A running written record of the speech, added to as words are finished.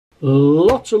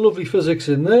Lots of lovely physics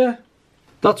in there.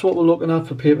 That's what we're looking at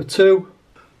for paper 2.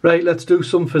 Right, let's do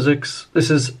some physics. This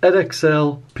is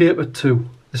Edexcel paper 2.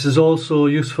 This is also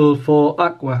useful for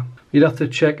AQA. You'd have to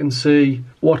check and see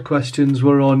what questions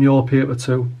were on your paper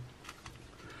 2.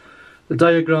 The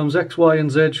diagrams X, Y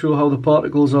and Z show how the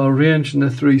particles are arranged in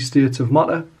the 3 states of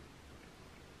matter.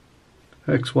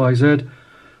 X, Y, Z.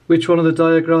 Which one of the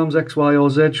diagrams X, Y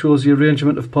or Z shows the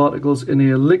arrangement of particles in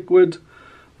a liquid?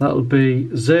 That'll be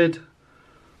Z.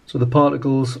 So the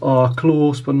particles are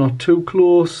close but not too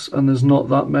close, and there's not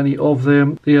that many of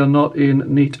them. They are not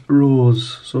in neat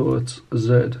rows, so it's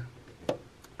Z.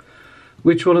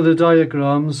 Which one of the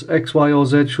diagrams X, Y or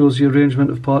Z shows the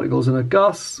arrangement of particles in a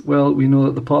gas? Well, we know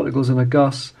that the particles in a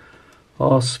gas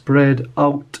are spread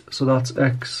out, so that's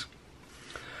X.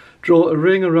 Draw a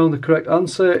ring around the correct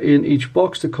answer in each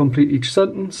box to complete each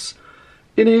sentence.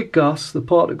 In a gas, the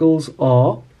particles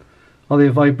are they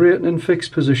vibrating in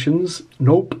fixed positions?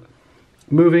 Nope.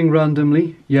 Moving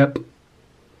randomly? Yep.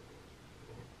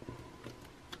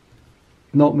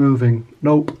 Not moving?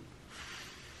 Nope.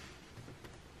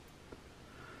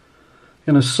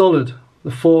 In a solid,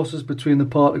 the forces between the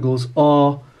particles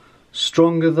are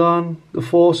stronger than the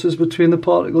forces between the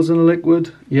particles in a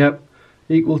liquid? Yep.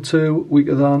 Equal to,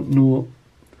 weaker than? No.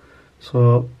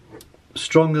 So,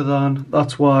 stronger than,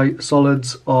 that's why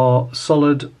solids are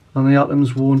solid and the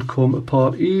atoms won't come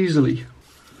apart easily.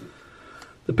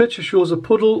 The picture shows a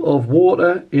puddle of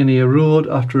water in a road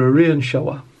after a rain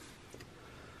shower.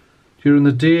 During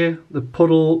the day, the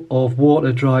puddle of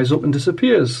water dries up and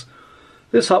disappears.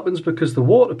 This happens because the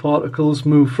water particles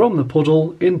move from the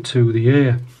puddle into the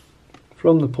air.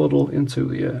 From the puddle into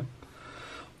the air.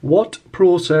 What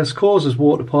process causes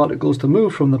water particles to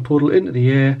move from the puddle into the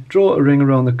air? Draw a ring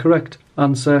around the correct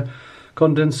answer.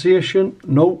 Condensation?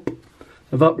 Nope.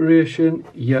 Evaporation?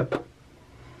 Yep.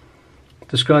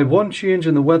 Describe one change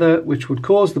in the weather which would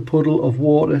cause the puddle of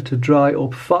water to dry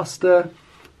up faster.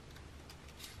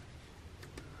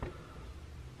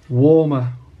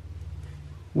 Warmer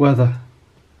weather.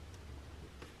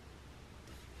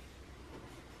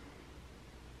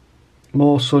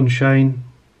 More sunshine.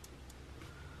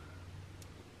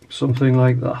 Something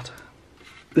like that.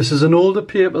 This is an older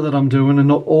paper that I'm doing and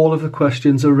not all of the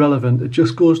questions are relevant. It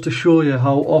just goes to show you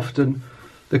how often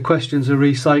the questions are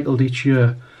recycled each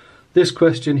year. This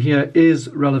question here is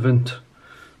relevant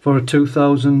for a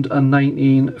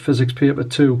 2019 Physics Paper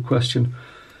 2 question.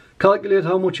 Calculate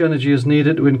how much energy is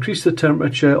needed to increase the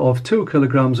temperature of 2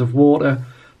 kilograms of water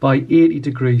by 80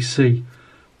 degrees C.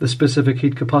 The specific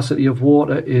heat capacity of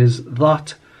water is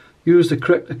that. Use the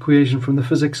correct equation from the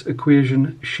physics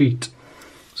equation sheet.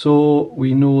 So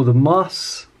we know the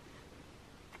mass,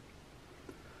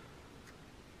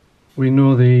 we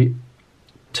know the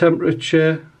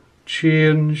temperature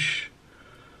change,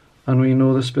 and we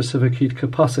know the specific heat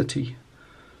capacity.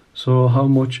 So how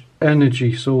much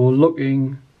energy? So we're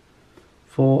looking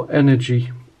for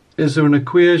energy. Is there an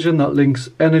equation that links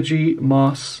energy,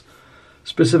 mass,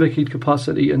 specific heat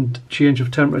capacity and change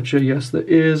of temperature? Yes, there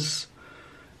is.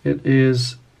 It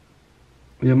is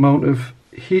the amount of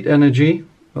heat energy.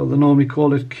 Well, they normally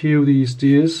call it Q these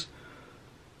days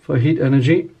for heat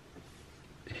energy.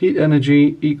 Heat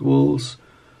energy equals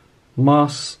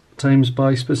mass times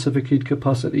by specific heat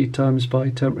capacity times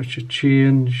by temperature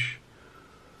change.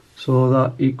 So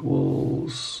that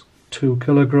equals 2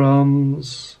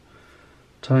 kilograms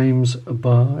times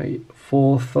by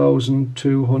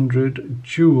 4,200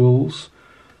 joules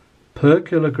per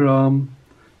kilogram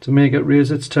to make it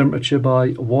raise its temperature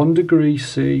by 1 degree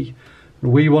C.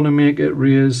 And we want to make it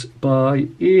raise by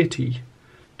 80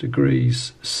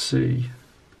 degrees C.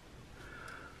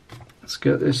 Let's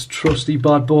get this trusty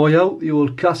bad boy out, the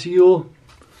old Casio,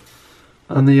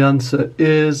 and the answer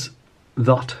is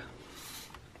that.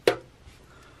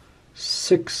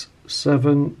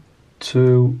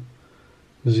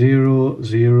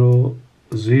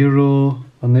 672,000,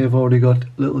 and they've already got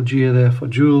little g there for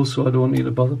joules, so I don't need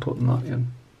to bother putting that in.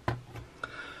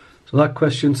 So that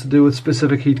question's to do with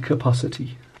specific heat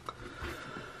capacity.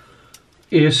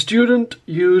 A student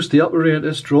used the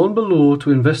apparatus drawn below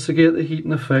to investigate the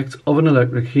heating effect of an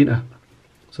electric heater.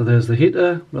 So there's the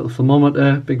heater, little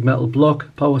thermometer, big metal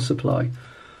block, power supply.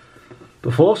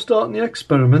 Before starting the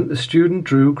experiment, the student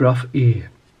drew graph A.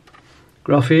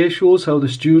 Graph A shows how the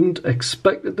student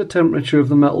expected the temperature of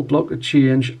the metal block to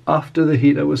change after the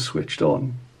heater was switched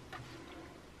on.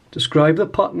 Describe the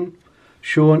pattern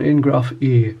shown in graph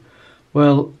A.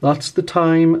 Well, that's the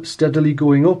time steadily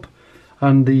going up,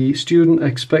 and the student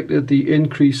expected the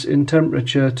increase in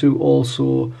temperature to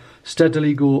also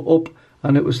steadily go up,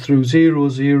 and it was through 0,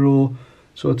 0,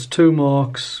 so it's 2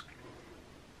 marks,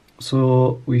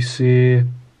 So we say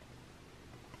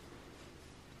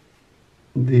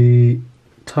the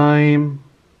time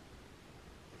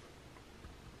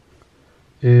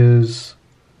is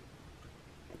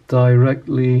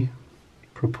directly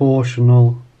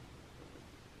proportional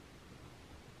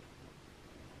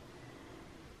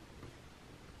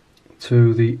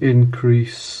to the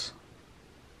increase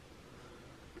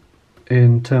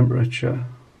in temperature.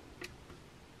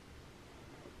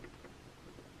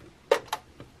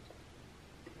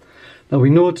 Now we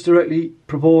know it's directly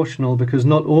proportional because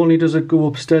not only does it go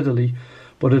up steadily,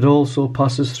 but it also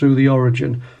passes through the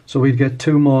origin. So we'd get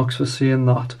 2 marks for saying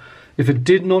that. If it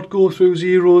did not go through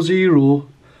 0, 0,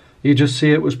 you just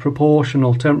say it was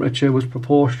proportional. Temperature was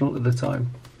proportional to the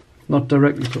time, not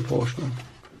directly proportional.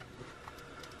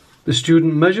 The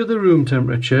student measured the room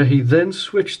temperature. He then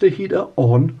switched the heater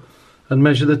on and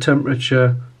measured the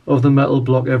temperature of the metal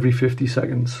block every 50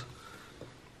 seconds.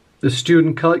 The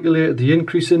student calculated the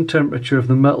increase in temperature of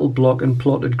the metal block and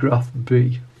plotted graph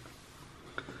B.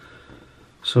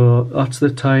 So that's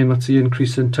the time, that's the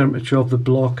increase in temperature of the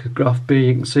block. Graph B,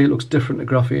 you can see it looks different to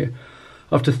graph A.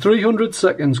 After 300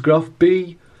 seconds, graph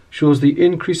B shows the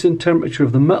increase in temperature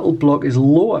of the metal block is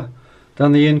lower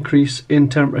than the increase in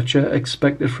temperature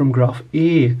expected from graph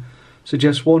A.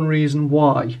 Suggests one reason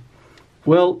why.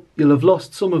 Well, you'll have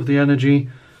lost some of the energy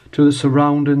to the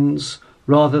surroundings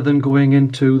rather than going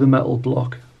into the metal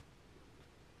block.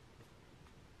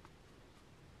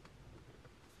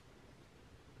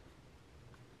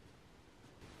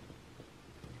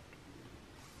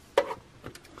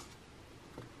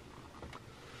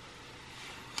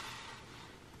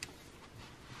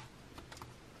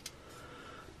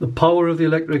 The power of the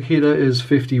electric heater is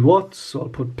 50 watts, so I'll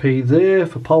put P there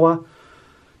for power.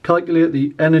 Calculate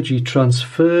the energy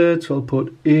transferred, so I'll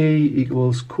put E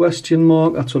equals question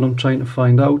mark, that's what I'm trying to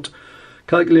find out.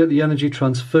 Calculate the energy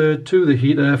transferred to the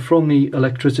heater from the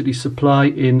electricity supply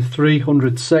in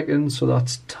 300 seconds, so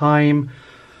that's time.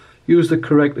 Use the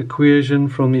correct equation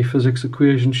from the physics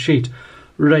equation sheet.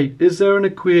 Right, is there an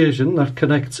equation that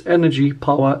connects energy,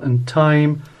 power and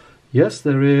time? Yes,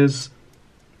 there is.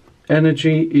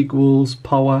 Energy equals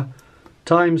power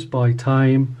times by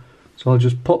time. So I'll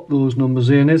just pop those numbers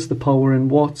in. Is the power in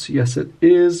watts? Yes it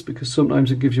is, because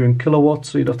sometimes it gives you in kilowatts,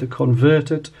 so you'd have to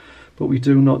convert it, but we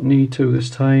do not need to this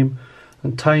time.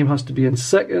 And time has to be in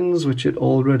seconds, which it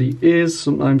already is.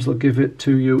 Sometimes they'll give it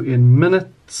to you in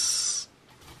minutes.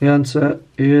 The answer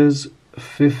is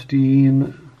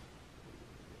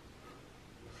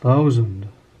 15,000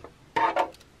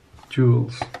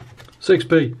 joules.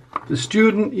 6b. The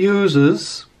student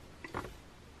uses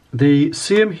the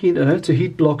same heater to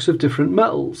heat blocks of different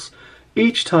metals.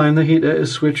 Each time the heater is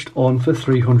switched on for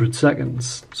 300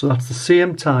 seconds. So that's the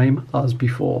same time as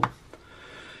before.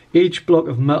 Each block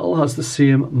of metal has the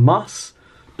same mass,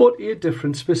 but a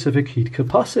different specific heat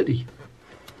capacity.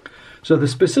 So the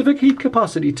specific heat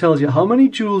capacity tells you how many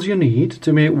joules you need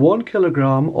to make 1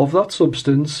 kilogram of that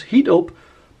substance heat up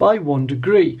by 1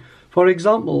 degree. For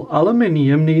example,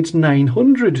 aluminium needs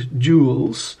 900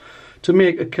 joules to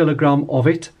make a kilogram of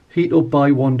it heat up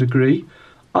by 1 degree.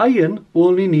 Iron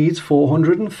only needs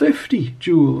 450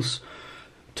 joules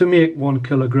to make 1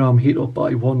 kilogram heat up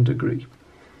by 1 degree.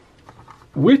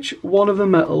 Which one of the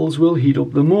metals will heat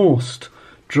up the most?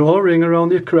 Draw a ring around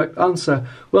the correct answer.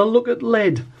 Well, look at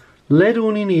lead. Lead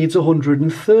only needs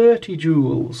 130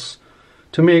 joules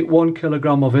to make 1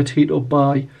 kilogram of it heat up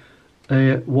by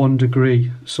 1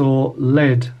 degree. So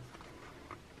lead's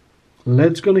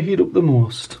going to heat up the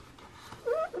most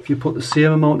if you put the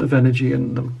same amount of energy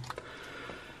in them.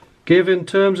 Give in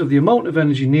terms of the amount of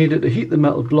energy needed to heat the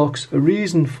metal blocks a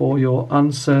reason for your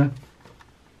answer.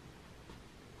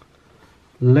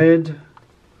 Lead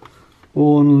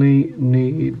only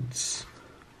needs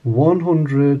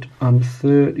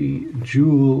 130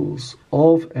 joules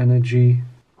of energy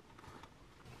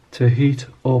to heat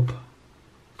up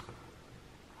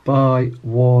by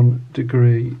 1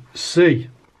 degree C.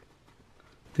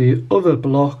 The other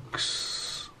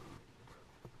blocks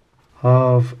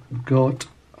have got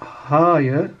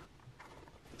higher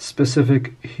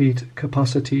specific heat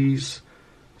capacities,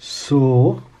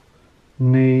 so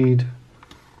need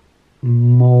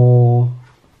more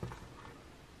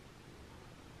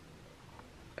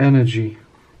energy.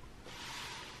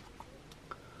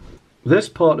 This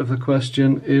part of the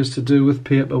question is to do with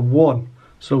paper 1,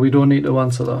 so we don't need to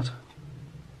answer that.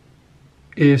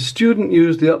 A student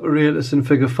used the apparatus in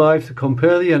figure 5 to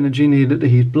compare the energy needed to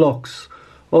heat blocks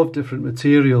of different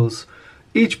materials.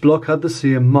 Each block had the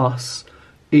same mass.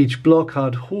 Each block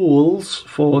had holes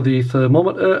for the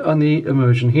thermometer and the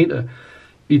immersion heater.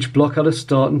 Each block had a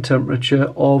starting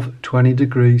temperature of 20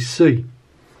 degrees C.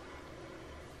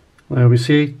 There we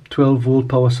see 12 volt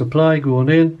power supply going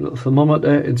in, little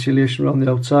thermometer, insulation around the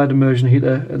outside, immersion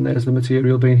heater, and there's the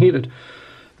material being heated.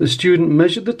 The student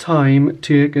measured the time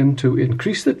taken to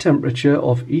increase the temperature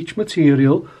of each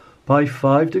material by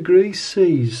 5 degrees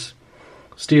C.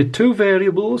 State two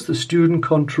variables the student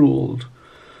controlled.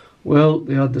 Well,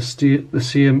 they had the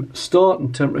same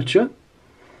starting temperature,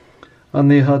 and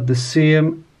they had the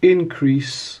same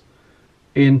increase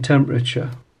in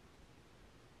temperature.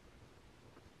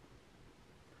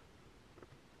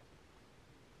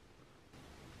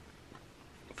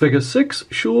 Figure 6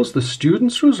 shows the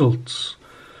student's results.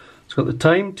 It's got the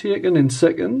time taken in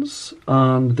seconds,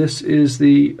 and this is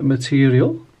the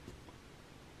material.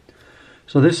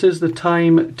 So this is the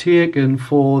time taken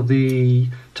for the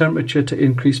temperature to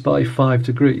increase by 5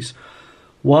 degrees.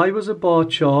 Why was a bar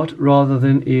chart rather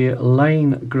than a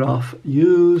line graph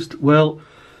used? Well,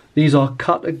 these are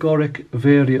categoric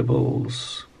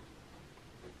variables.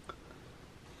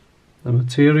 The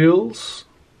materials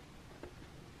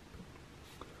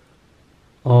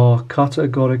are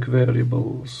categoric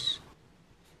variables.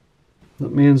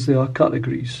 That means they are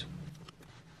categories.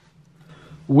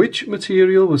 Which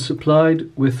material was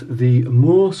supplied with the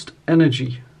most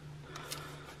energy?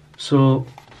 So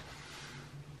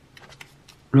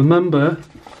remember,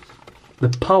 the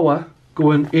power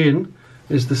going in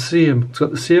is the same. It's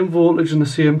got the same voltage and the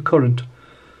same current.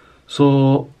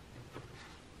 So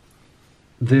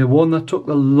the one that took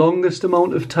the longest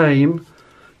amount of time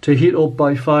to heat up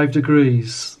by 5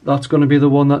 degrees, that's going to be the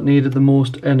one that needed the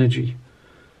most energy.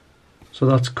 So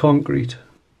that's concrete.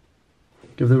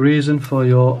 Give the reason for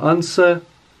your answer.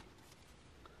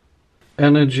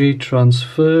 Energy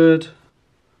transferred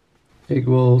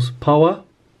equals power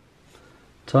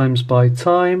times by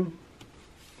time.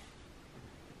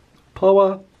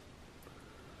 Power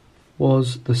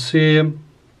was the same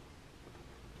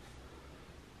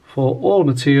for all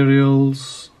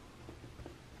materials.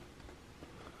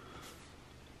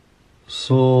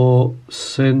 So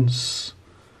since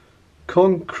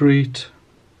concrete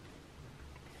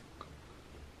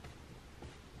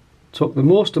took the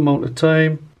most amount of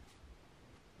time,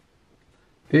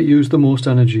 it used the most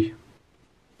energy.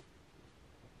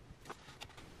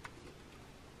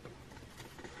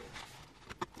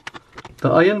 The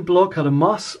iron block had a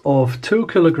mass of 2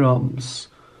 kilograms.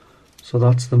 So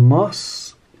that's the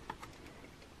mass.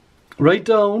 Write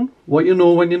down what you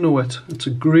know when you know it. It's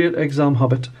a great exam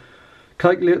habit.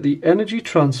 Calculate the energy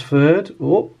transferred.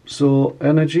 So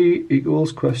energy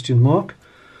equals question mark.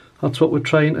 That's what we're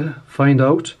trying to find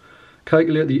out.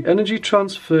 Calculate the energy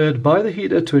transferred by the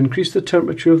heater to increase the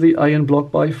temperature of the iron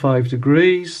block by 5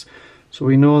 degrees. So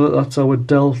we know that that's our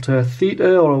delta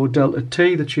theta or our delta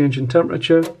T, the change in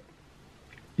temperature.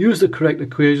 Use the correct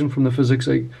equation from the physics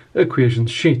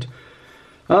equations sheet.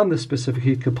 And the specific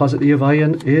heat capacity of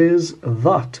iron is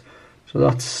that. So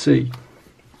that's C.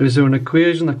 Is there an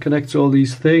equation that connects all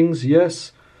these things?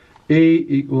 Yes. E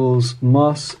equals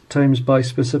mass times by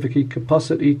specific heat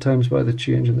capacity times by the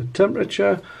change in the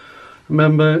temperature.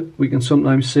 Remember, we can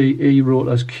sometimes see E wrote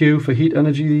as Q for heat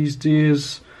energy these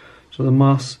days. So the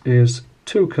mass is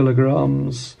 2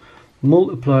 kilograms.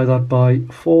 Multiply that by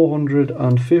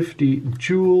 450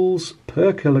 joules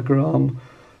per kilogram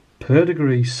per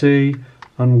degree C,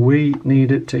 and we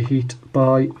need it to heat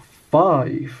by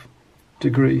 5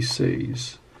 degrees C.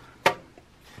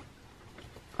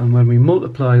 And when we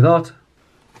multiply that,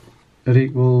 it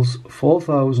equals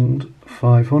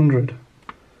 4,500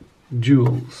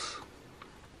 joules.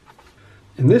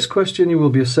 In this question, you will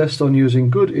be assessed on using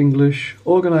good English,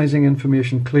 organising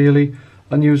information clearly,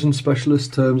 and using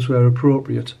specialist terms where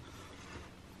appropriate.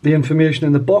 The information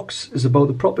in the box is about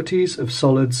the properties of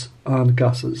solids and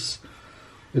gases.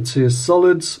 It says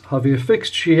solids have a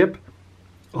fixed shape,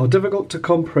 are difficult to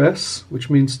compress, which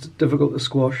means difficult to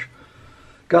squash.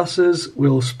 Gases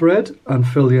will spread and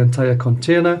fill the entire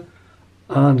container,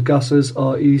 and gases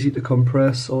are easy to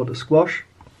compress or to squash.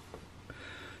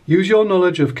 Use your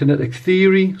knowledge of kinetic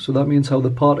theory, so that means how the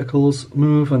particles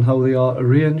move and how they are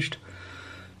arranged,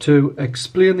 to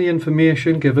explain the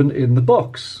information given in the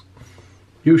box.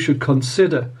 You should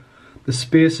consider the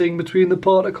spacing between the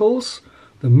particles,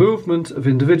 the movement of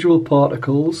individual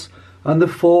particles, and the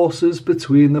forces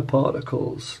between the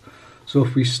particles. So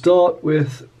if we start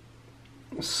with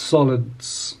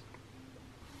solids.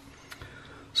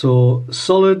 So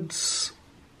solids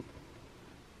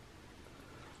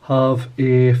have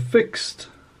a fixed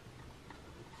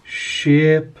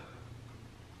shape.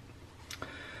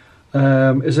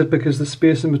 Is it because the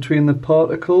spacing between the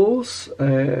particles?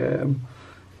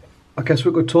 I guess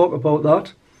we could talk about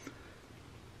that.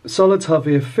 solids have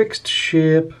a fixed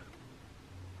shape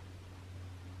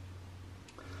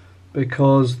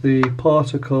because the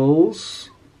particles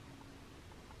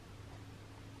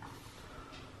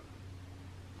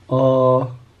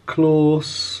are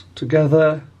close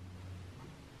together,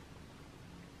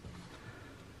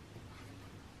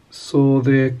 so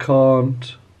they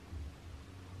can't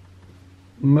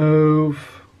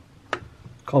move,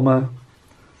 comma.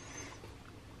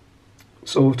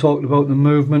 So we've talked about the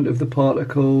movement of the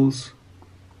particles.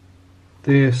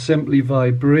 They simply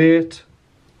vibrate.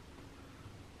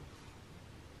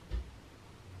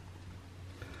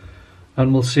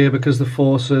 And we'll say because the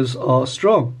forces are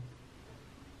strong.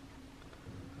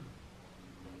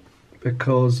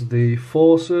 Because the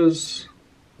forces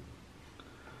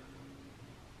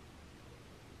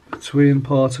between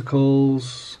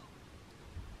particles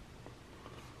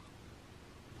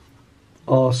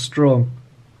are strong.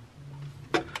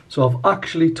 So I've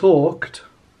actually talked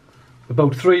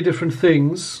about 3 different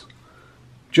things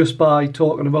just by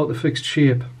talking about the fixed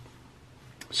shape.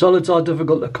 Solids are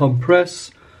difficult to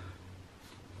compress.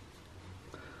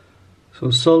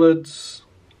 So solids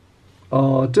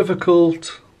are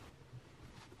difficult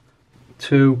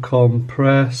to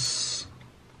compress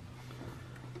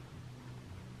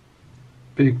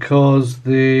because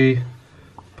the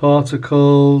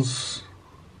particles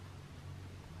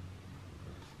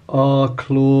are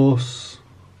close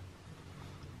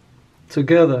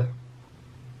together.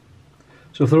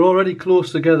 So if they're already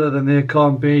close together, then they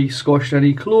can't be squashed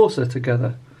any closer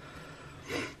together.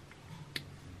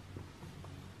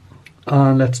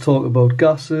 And let's talk about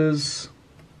gases.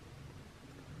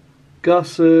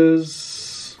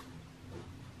 Gases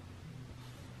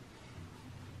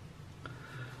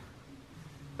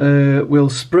will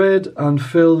spread and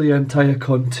fill the entire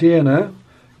container.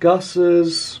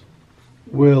 Gases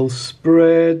will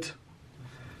spread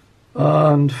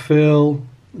and fill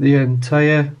the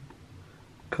entire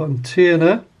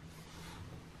container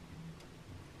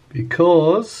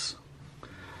because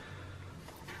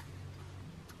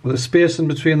the spacing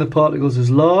between the particles is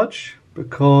large,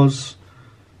 because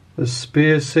the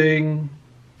spacing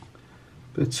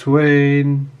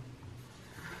between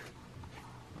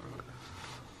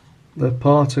the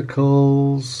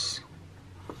particles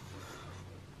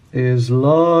is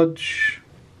large.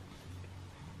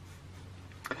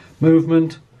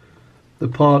 Movement, the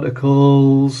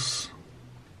particles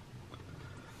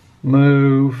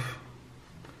move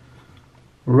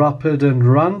rapid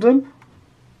and random.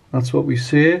 That's what we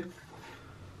say.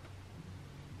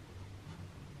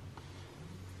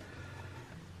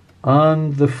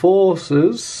 And the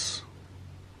forces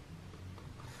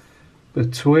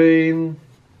between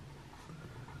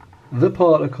the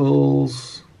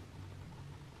particles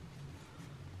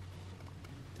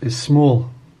is small.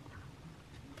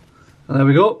 And there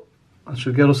we go. That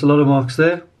should get us a lot of marks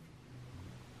there.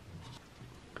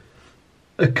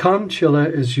 A can chiller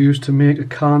is used to make a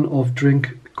can of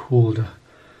drink colder.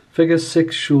 Figure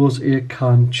 6 shows a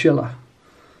can chiller.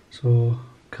 So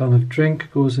a can of drink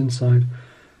goes inside.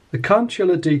 The can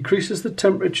chiller decreases the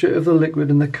temperature of the liquid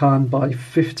in the can by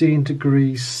 15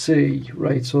 degrees C.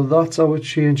 Right, so that's our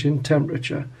change in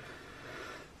temperature.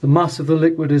 The mass of the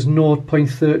liquid is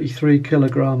 0.33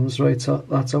 kilograms. Right, so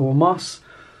that's our mass.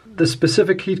 The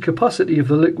specific heat capacity of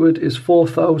the liquid is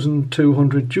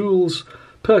 4,200 joules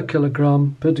per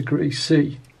kilogram per degree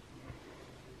C.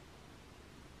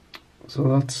 So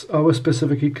that's our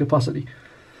specific heat capacity.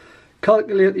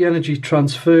 Calculate the energy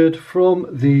transferred from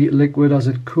the liquid as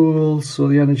it cools. So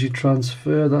the energy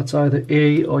transfer, that's either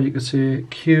E or you could say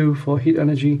Q for heat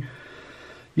energy.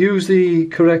 Use the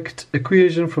correct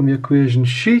equation from the equation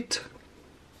sheet.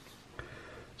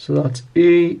 So that's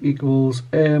E equals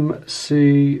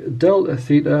mc delta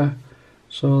theta.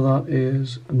 So that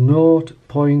is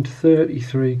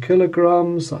 0.33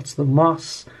 kilograms. That's the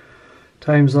mass.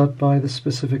 Times that by the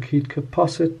specific heat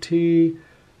capacity.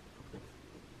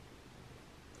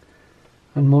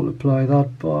 And multiply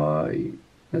that by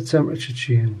the temperature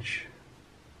change.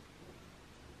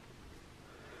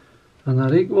 And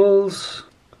that equals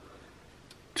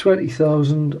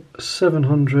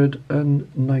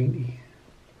 20,790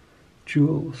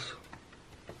 joules.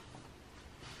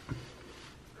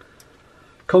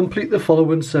 Complete the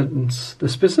following sentence. The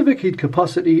specific heat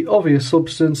capacity of a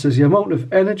substance is the amount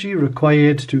of energy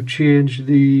required to change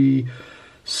the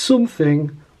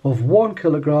something of 1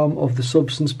 kilogram of the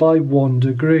substance by 1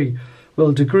 degree.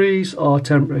 Well, degrees are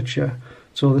temperature.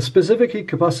 So the specific heat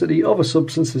capacity of a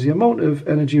substance is the amount of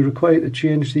energy required to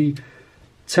change the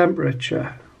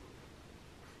temperature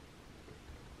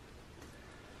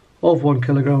of 1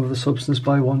 kilogram of the substance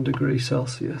by 1 degree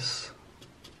Celsius.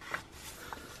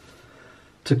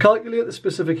 To calculate the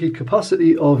specific heat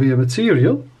capacity of a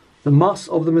material, the mass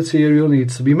of the material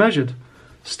needs to be measured.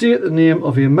 State the name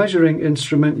of a measuring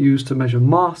instrument used to measure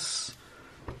mass.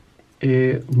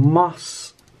 A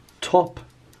mass top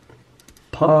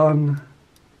pan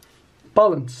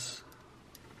balance.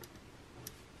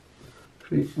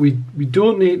 We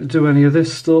don't need to do any of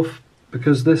this stuff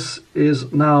because this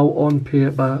is now on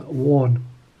paper 1.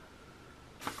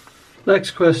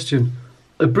 Next question.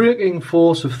 A braking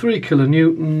force of 3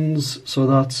 kilonewtons, so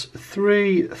that's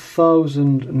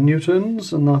 3,000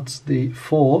 newtons, and that's the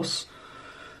force,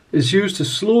 is used to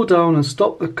slow down and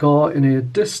stop the car in a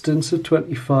distance of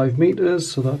 25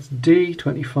 metres, so that's D,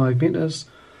 25 metres.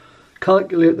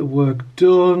 Calculate the work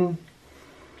done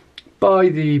by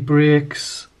the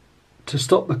brakes to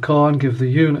stop the car and give the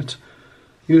unit.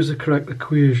 Use the correct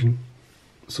equation.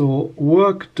 So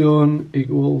work done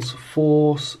equals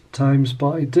force times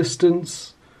by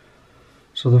distance.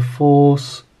 So the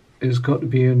force is got to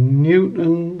be in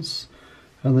newtons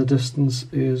and the distance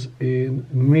is in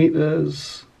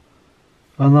meters,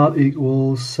 and that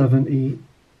equals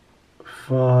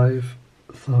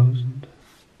 75,000.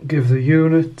 Give the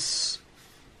units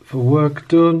for work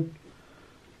done.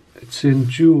 It's in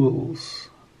joules.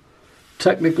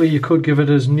 Technically you could give it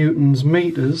as newtons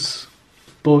meters,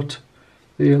 but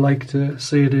they like to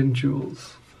say it in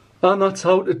joules. And that's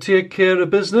how to take care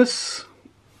of business.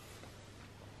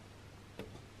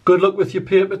 Good luck with your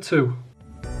paper 2.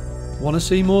 Want to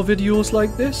see more videos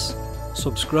like this?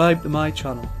 Subscribe to my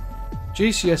channel,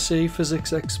 GCSE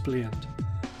Physics Explained.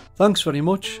 Thanks very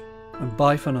much, and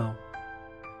bye for now.